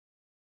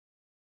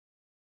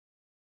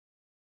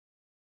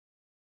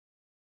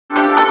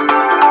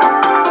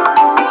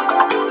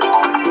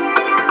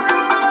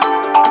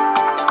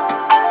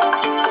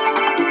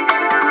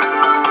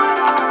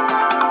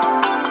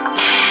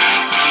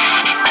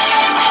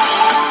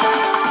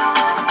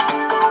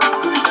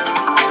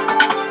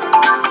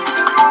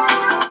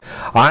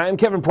I'm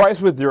Kevin Price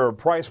with your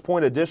Price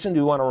Point Edition.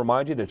 Do want to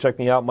remind you to check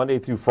me out Monday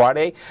through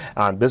Friday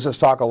on Business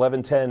Talk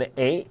 1110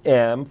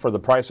 a.m. for the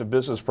Price of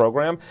Business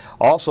program.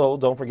 Also,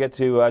 don't forget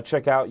to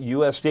check out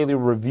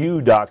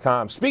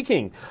usdailyreview.com.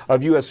 Speaking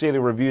of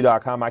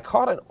usdailyreview.com, I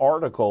caught an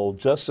article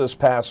just this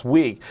past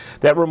week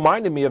that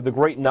reminded me of the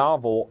great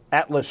novel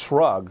Atlas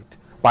Shrugged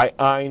by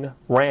Ayn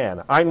Rand.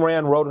 Ayn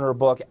Rand wrote in her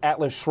book,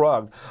 Atlas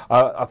Shrugged,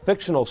 a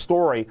fictional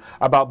story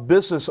about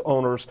business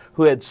owners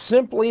who had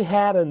simply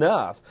had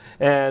enough,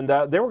 and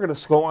they were going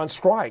to go on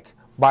strike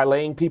by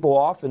laying people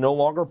off and no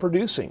longer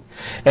producing.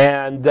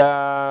 And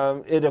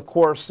it, of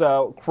course,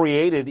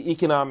 created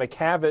economic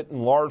havoc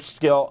and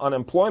large-scale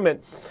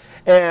unemployment.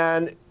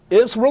 And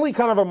it's really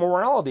kind of a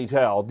morality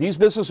tale. These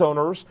business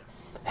owners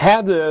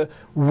had the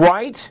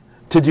right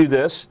to do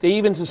this. They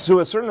even,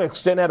 to a certain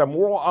extent, had a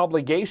moral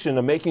obligation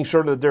of making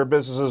sure that their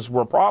businesses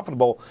were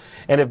profitable.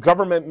 And if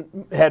government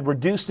had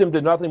reduced them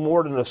to nothing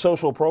more than a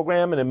social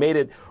program and it made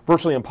it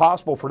virtually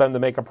impossible for them to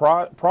make a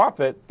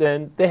profit,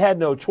 then they had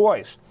no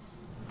choice.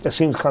 It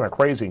seems kind of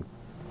crazy,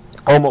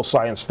 almost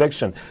science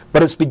fiction.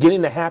 But it's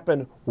beginning to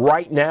happen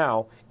right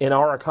now in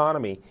our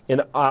economy,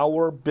 in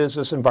our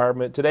business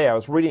environment today. I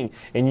was reading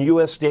in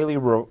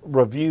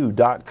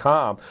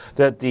usdailyreview.com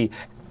that the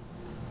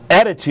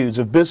attitudes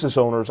of business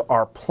owners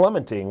are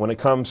plummeting when it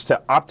comes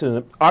to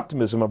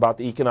optimism about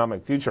the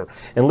economic future.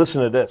 And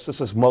listen to this. This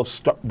is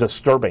most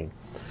disturbing.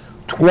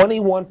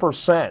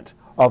 21%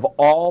 of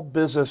all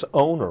business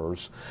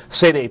owners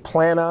say they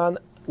plan on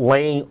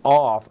laying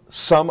off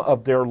some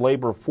of their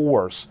labor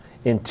force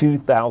in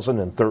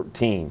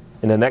 2013.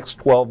 In the next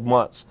 12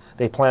 months,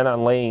 they plan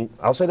on laying,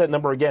 I'll say that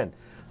number again,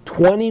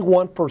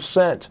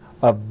 21%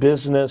 of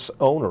business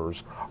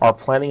owners are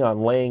planning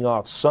on laying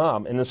off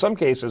some, and in some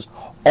cases,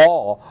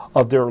 all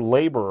of their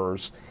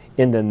laborers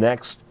in the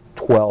next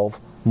 12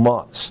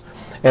 months.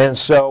 And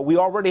so we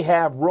already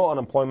have real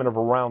unemployment of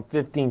around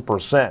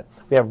 15%.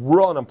 We have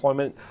real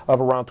unemployment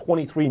of around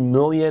 23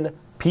 million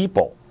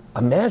people.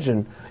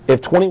 Imagine if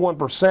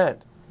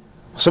 21%,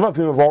 some of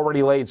whom have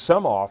already laid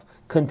some off,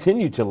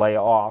 continue to lay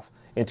off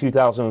in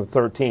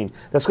 2013.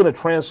 That's going to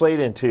translate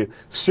into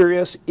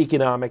serious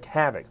economic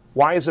havoc.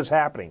 Why is this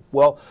happening?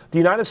 Well, the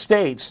United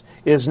States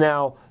is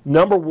now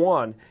number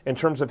one in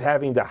terms of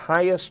having the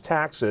highest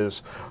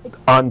taxes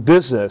on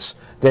business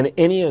than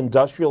any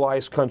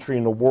industrialized country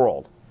in the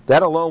world.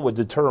 That alone would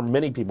deter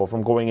many people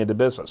from going into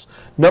business.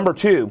 Number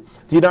two,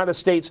 the United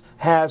States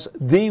has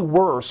the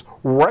worst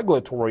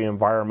regulatory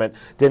environment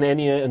than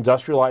any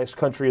industrialized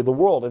country of the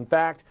world. In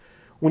fact,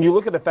 when you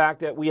look at the fact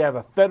that we have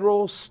a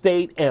federal,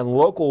 state, and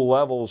local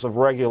levels of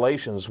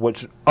regulations,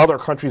 which other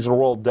countries in the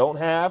world don't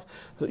have,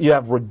 you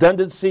have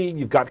redundancy,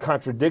 you've got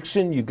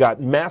contradiction, you've got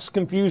mass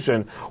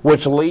confusion,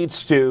 which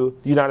leads to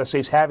the United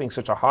States having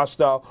such a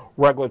hostile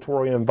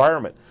regulatory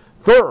environment.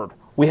 Third,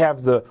 we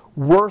have the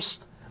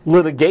worst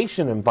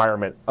litigation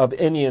environment of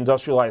any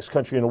industrialized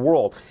country in the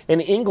world. In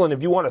England,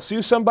 if you want to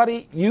sue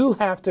somebody, you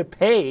have to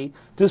pay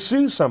to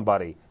sue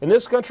somebody. In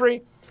this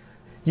country,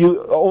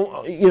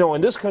 in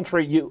this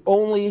country, you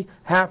only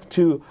have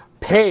to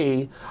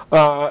pay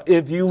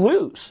if you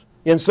lose.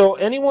 And so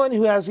anyone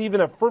who has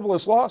even a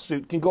frivolous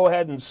lawsuit can go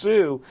ahead and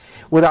sue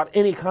without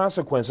any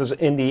consequences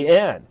in the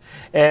end.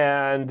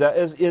 And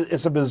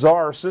it's a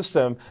bizarre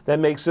system that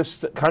makes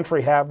this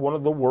country have one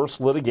of the worst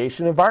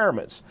litigation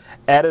environments.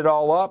 Add it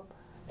all up,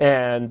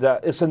 and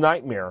it's a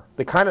nightmare,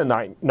 the kind of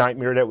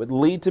nightmare that would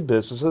lead to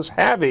businesses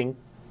having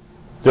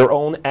their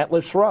own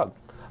Atlas Shrugged.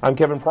 I'm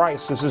Kevin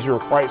Price. This is your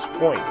Price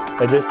Point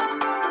Edition.